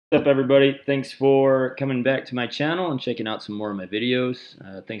What's up, everybody? Thanks for coming back to my channel and checking out some more of my videos.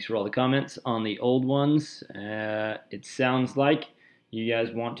 Thanks for all the comments on the old ones. It sounds like you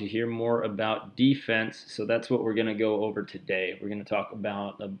guys want to hear more about defense, so that's what we're going to go over today. We're going to talk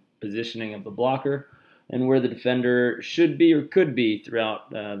about the positioning of the blocker and where the defender should be or could be throughout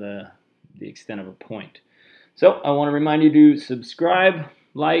the extent of a point. So I want to remind you to subscribe,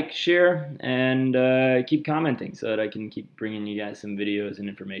 like, share, and keep commenting so that I can keep bringing you guys some videos and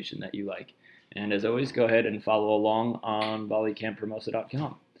information that you like. And as always, go ahead and follow along on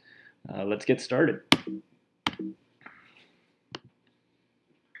volleycamphermosa.com. Let's get started.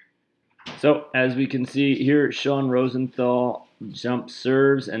 So as we can see here, Sean Rosenthal jump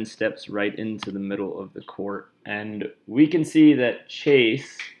serves and steps right into the middle of the court. And we can see that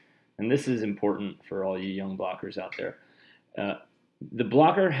Chase, and this is important for all you young blockers out there, the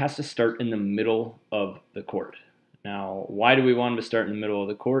blocker has to start in the middle of the court. Now, why do we want him to start in the middle of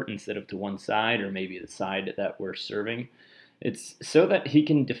the court instead of to one side or maybe the side that we're serving? It's so that he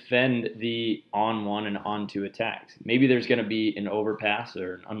can defend the on-one and on-two attacks. Maybe there's going to be an overpass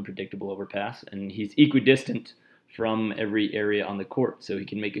or an unpredictable overpass, and he's equidistant from every area on the court, so he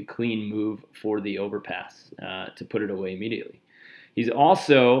can make a clean move for the overpass to put it away immediately. He's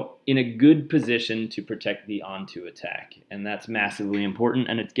also in a good position to protect the on-two attack, and that's massively important,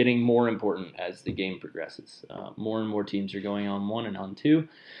 and it's getting more important as the game progresses. More and more teams are going on one and on two,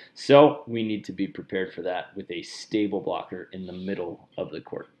 so we need to be prepared for that with a stable blocker in the middle of the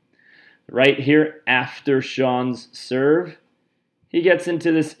court. Right here, after Sean's serve, he gets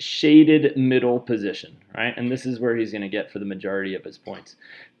into this shaded middle position, right? And this is where he's going to get for the majority of his points.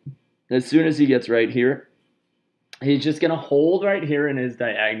 As soon as he gets right here, he's just going to hold right here in his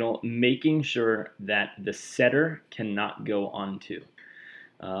diagonal, making sure that the setter cannot go on two.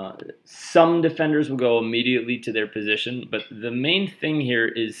 Some defenders will go immediately to their position, but the main thing here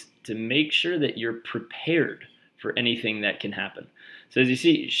is to make sure that you're prepared for anything that can happen. So as you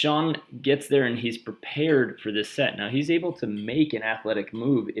see, Sean gets there and he's prepared for this set. Now he's able to make an athletic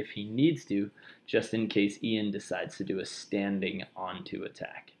move if he needs to, just in case Ian decides to do a standing onto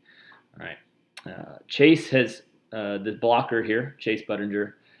attack. All right. Chase has the blocker here, Chase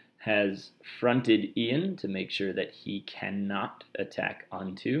Buttinger, has fronted Ian to make sure that he cannot attack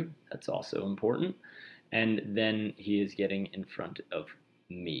onto. That's also important. And then he is getting in front of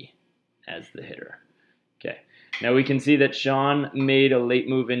me as the hitter. Okay. Now we can see that Sean made a late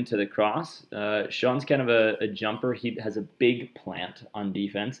move into the cross. Sean's kind of a jumper. He has a big plant on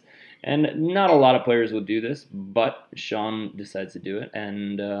defense. And not a lot of players will do this, but Sean decides to do it,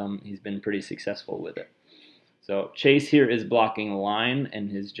 and he's been pretty successful with it. So Chase here is blocking line, and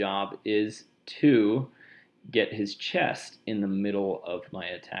his job is to get his chest in the middle of my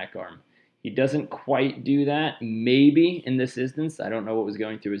attack arm. He doesn't quite do that. Maybe in this instance, I don't know what was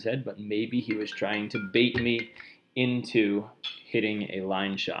going through his head, but maybe he was trying to bait me into hitting a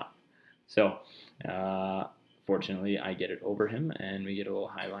line shot. So fortunately, I get it over him, and we get a little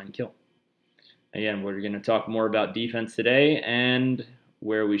high line kill. Again, we're going to talk more about defense today and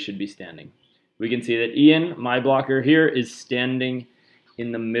where we should be standing. We can see that Ian, my blocker here, is standing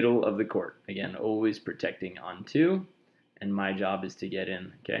in the middle of the court. Again, always protecting on two, and my job is to get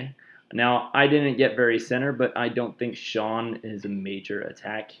in, okay? Now, I didn't get very center, but I don't think Sean is a major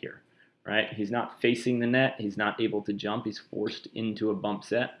attack here, right? He's not facing the net. He's not able to jump. He's forced into a bump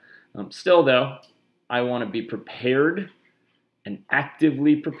set. Still, though, I want to be prepared and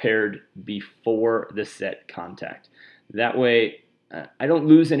actively prepared before the set contact. That way, I don't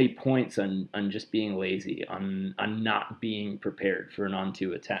lose any points on just being lazy, on not being prepared for an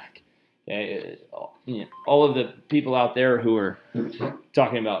on-two attack. Okay? All of the people out there who are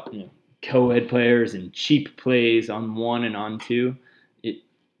talking about co-ed players and cheap plays on one and on two,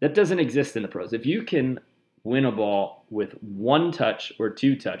 that doesn't exist in the pros. If you can win a ball with one touch or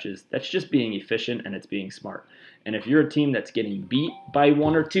two touches, that's just being efficient and it's being smart. And if you're a team that's getting beat by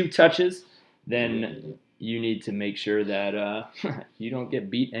one or two touches, then you need to make sure that you don't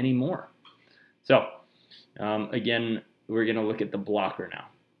get beat anymore. So, again, we're going to look at the blocker now.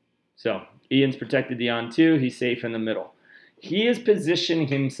 So, Ian's protected the on-two. He's safe in the middle. He is positioning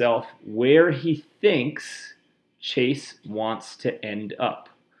himself where he thinks Chase wants to end up.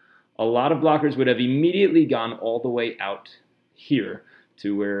 A lot of blockers would have immediately gone all the way out here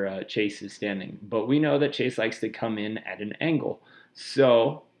to where Chase is standing. But we know that Chase likes to come in at an angle.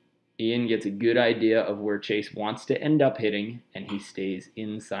 So Ian gets a good idea of where Chase wants to end up hitting, and he stays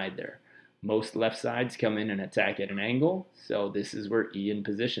inside there. Most left sides come in and attack at an angle, so this is where Ian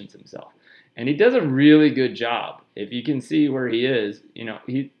positions himself. And he does a really good job. If you can see where he is,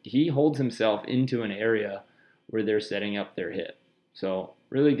 he holds himself into an area where they're setting up their hit. So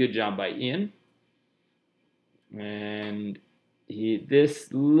really good job by Ian. And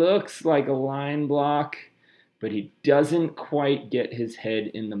this looks like a line block, but he doesn't quite get his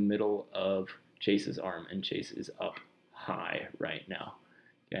head in the middle of Chase's arm, and Chase is up high right now.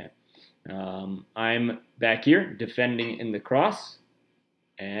 Okay, I'm back here defending in the cross,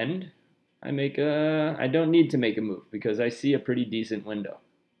 and I don't need to make a move because I see a pretty decent window.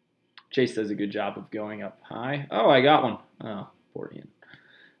 Chase does a good job of going up high. Oh, I got one. Oh, poor Ian.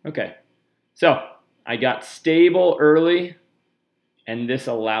 Okay, so I got stable early, and this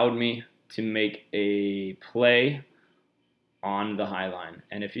allowed me to make a play on the high line.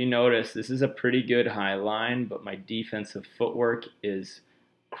 And if you notice, this is a pretty good high line, but my defensive footwork is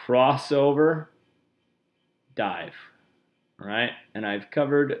crossover, dive. All right, and I've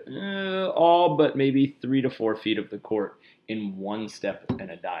covered all but maybe 3 to 4 feet of the court in one step and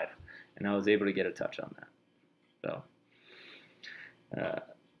a dive, and I was able to get a touch on that. So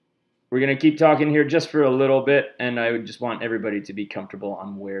we're going to keep talking here just for a little bit, and I would just want everybody to be comfortable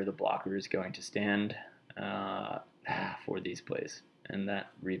on where the blocker is going to stand for these plays, and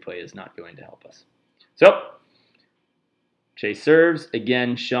that replay is not going to help us. So Chase serves.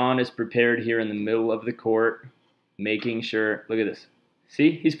 Again, Sean is prepared here in the middle of the court, making sure, look at this.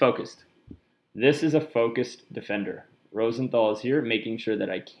 See, he's focused. This is a focused defender. Rosenthal is here, making sure that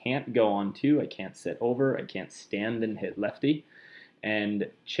I can't go on two, I can't sit over, I can't stand and hit lefty. And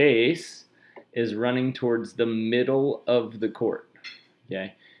Chase is running towards the middle of the court.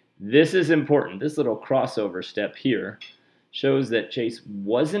 Okay, this is important. This little crossover step here shows that Chase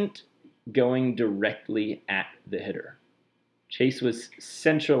wasn't going directly at the hitter. Chase was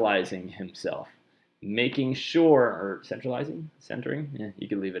centralizing himself, making sure, or centering? Yeah, you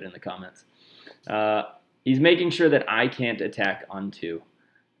can leave it in the comments. He's making sure that I can't attack on two,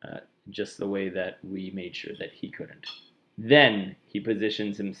 just the way that we made sure that he couldn't. Then he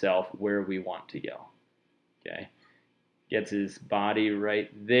positions himself where we want to go. Okay, gets his body right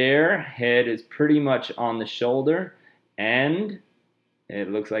there. Head is pretty much on the shoulder, and it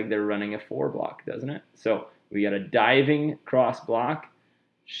looks like they're running a 4 block, doesn't it? So we got a diving cross block.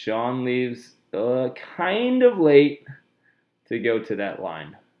 Sean leaves kind of late to go to that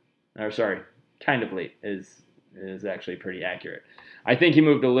line. Or sorry, kind of late is actually pretty accurate. I think he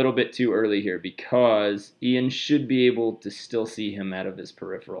moved a little bit too early here because Ian should be able to still see him out of his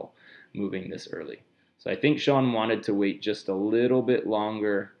peripheral moving this early. So I think Sean wanted to wait just a little bit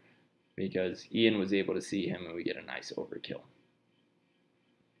longer because Ian was able to see him and we get a nice overkill.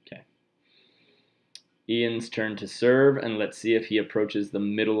 Okay. Ian's turn to serve, and let's see if he approaches the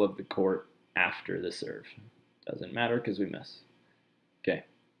middle of the court after the serve. Doesn't matter because we miss. Okay.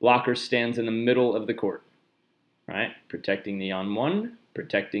 Blocker stands in the middle of the court. Right, protecting the on 1,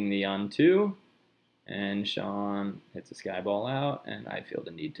 protecting the on 2, and Sean hits a sky ball out, and I feel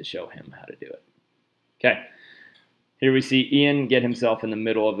the need to show him how to do it. Okay, here we see Ian get himself in the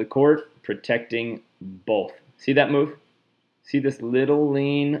middle of the court, protecting both. See that move? See this little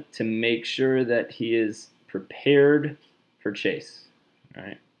lean to make sure that he is prepared for Chase. All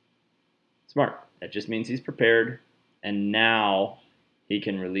right, smart. That just means he's prepared, and now he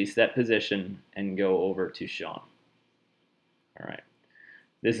can release that position and go over to Sean. All right,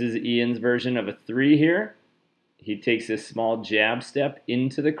 this is Ian's version of a 3 here. He takes this small jab step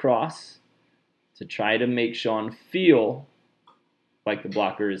into the cross to try to make Sean feel like the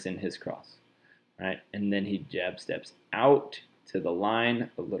blocker is in his cross. All right, and then he jab steps out to the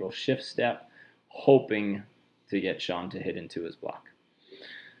line, a little shift step, hoping to get Sean to hit into his block.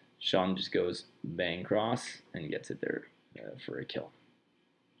 Sean just goes bang cross and gets it there for a kill.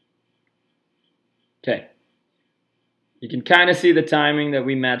 Okay. You can kind of see the timing that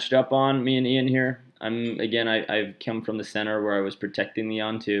we matched up on, me and Ian here. I've come from the center where I was protecting the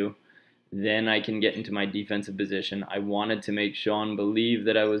on 2. Then I can get into my defensive position. I wanted to make Sean believe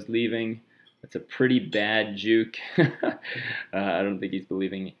that I was leaving. That's a pretty bad juke. I don't think he's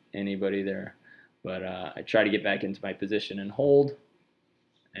believing anybody there. But I try to get back into my position and hold.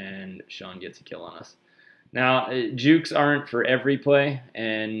 And Sean gets a kill on us. Now, jukes aren't for every play,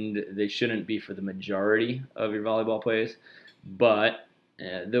 and they shouldn't be for the majority of your volleyball plays, but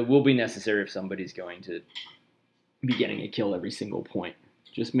they will be necessary if somebody's going to be getting a kill every single point.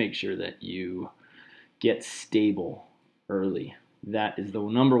 Just make sure that you get stable early. That is the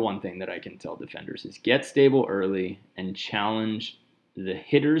number one thing that I can tell defenders is get stable early and challenge the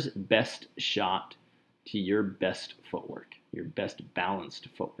hitter's best shot to your best footwork, your best balanced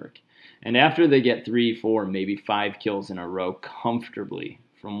footwork. And after they get 3, 4, maybe 5 kills in a row comfortably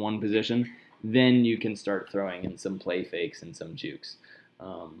from one position, then you can start throwing in some play fakes and some jukes.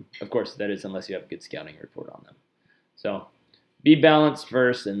 Of course, that is unless you have a good scouting report on them. So be balanced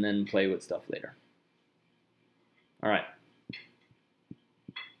first and then play with stuff later. All right.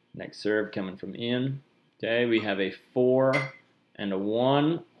 Next serve coming from Ian. Okay, we have a 4 and a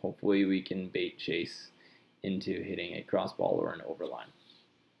 1. Hopefully we can bait Chase into hitting a cross ball or an overline.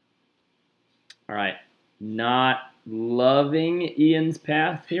 All right, not loving Ian's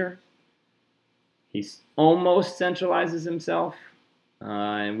path here. He almost centralizes himself,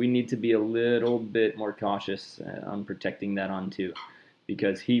 and we need to be a little bit more cautious on protecting that on 2,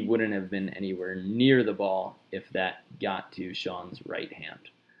 because he wouldn't have been anywhere near the ball if that got to Sean's right hand.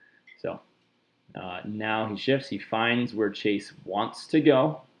 So now he shifts. He finds where Chase wants to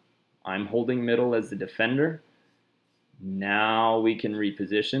go. I'm holding middle as the defender. Now we can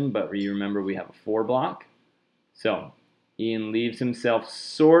reposition, but remember we have a 4 block. So Ian leaves himself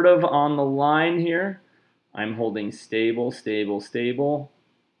sort of on the line here. I'm holding stable, stable, stable.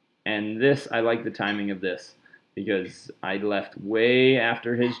 And this, I like the timing of this because I left way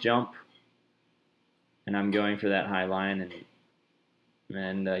after his jump. And I'm going for that high line,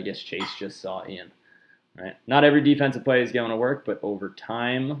 and I guess Chase just saw Ian. Right? Not every defensive play is going to work, but over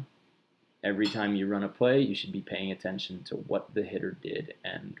time, every time you run a play, you should be paying attention to what the hitter did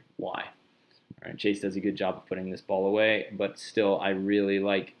and why. All right, Chase does a good job of putting this ball away, but still, I really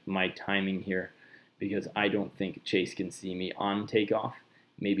like my timing here because I don't think Chase can see me on takeoff.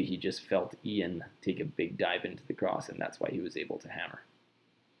 Maybe he just felt Ian take a big dive into the cross, and that's why he was able to hammer.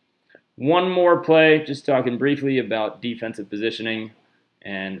 One more play, just talking briefly about defensive positioning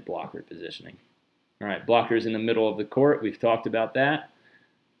and blocker positioning. All right, blockers in the middle of the court. We've talked about that.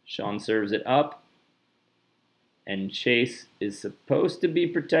 Sean serves it up. And Chase is supposed to be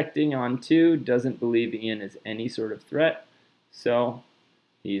protecting on 2. Doesn't believe Ian is any sort of threat. So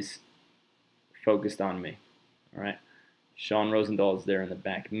he's focused on me. All right. Sean Rosendahl is there in the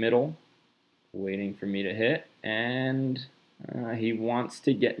back middle, waiting for me to hit. And he wants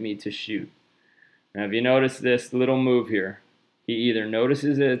to get me to shoot. Now, if you notice this little move here, he either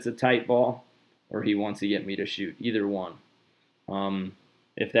notices that it's a tight ball or he wants to get me to shoot, either one.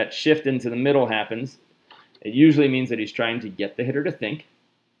 If that shift into the middle happens, it usually means that he's trying to get the hitter to think.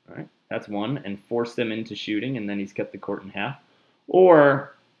 All right, that's one, and force them into shooting, and then he's cut the court in half.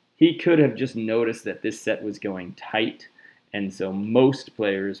 Or he could have just noticed that this set was going tight, and so most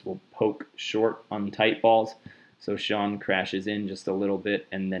players will poke short on tight balls, so Sean crashes in just a little bit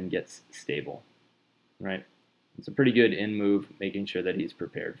and then gets stable. Right? It's a pretty good in move, making sure that he's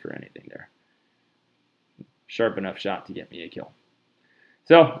prepared for anything there. Sharp enough shot to get me a kill.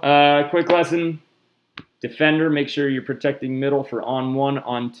 So, quick lesson. Defender, make sure you're protecting middle for on 1,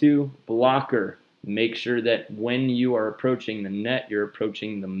 on 2. Blocker, make sure that when you are approaching the net, you're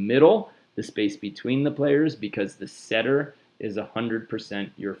approaching the middle, the space between the players, because the setter is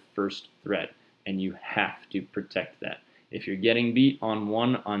 100% your first threat, and you have to protect that. If you're getting beat on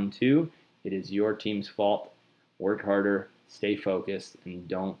 1, on 2, it is your team's fault. Work harder, stay focused, and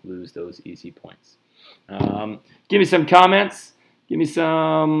don't lose those easy points. Give me some comments. Give me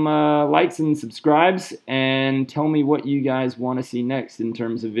some likes and subscribes, and tell me what you guys want to see next in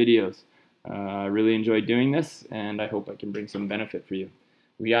terms of videos. I really enjoyed doing this, and I hope I can bring some benefit for you.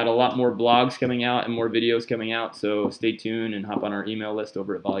 We got a lot more blogs coming out and more videos coming out, so stay tuned and hop on our email list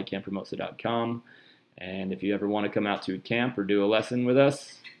over at volleycamphermosa.com. And if you ever want to come out to a camp or do a lesson with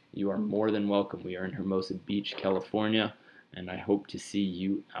us, you are more than welcome. We are in Hermosa Beach, California, and I hope to see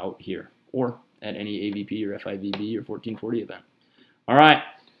you out here or at any AVP or FIVB or 1440 event. All right,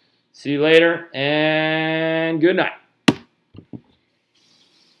 see you later, and good night.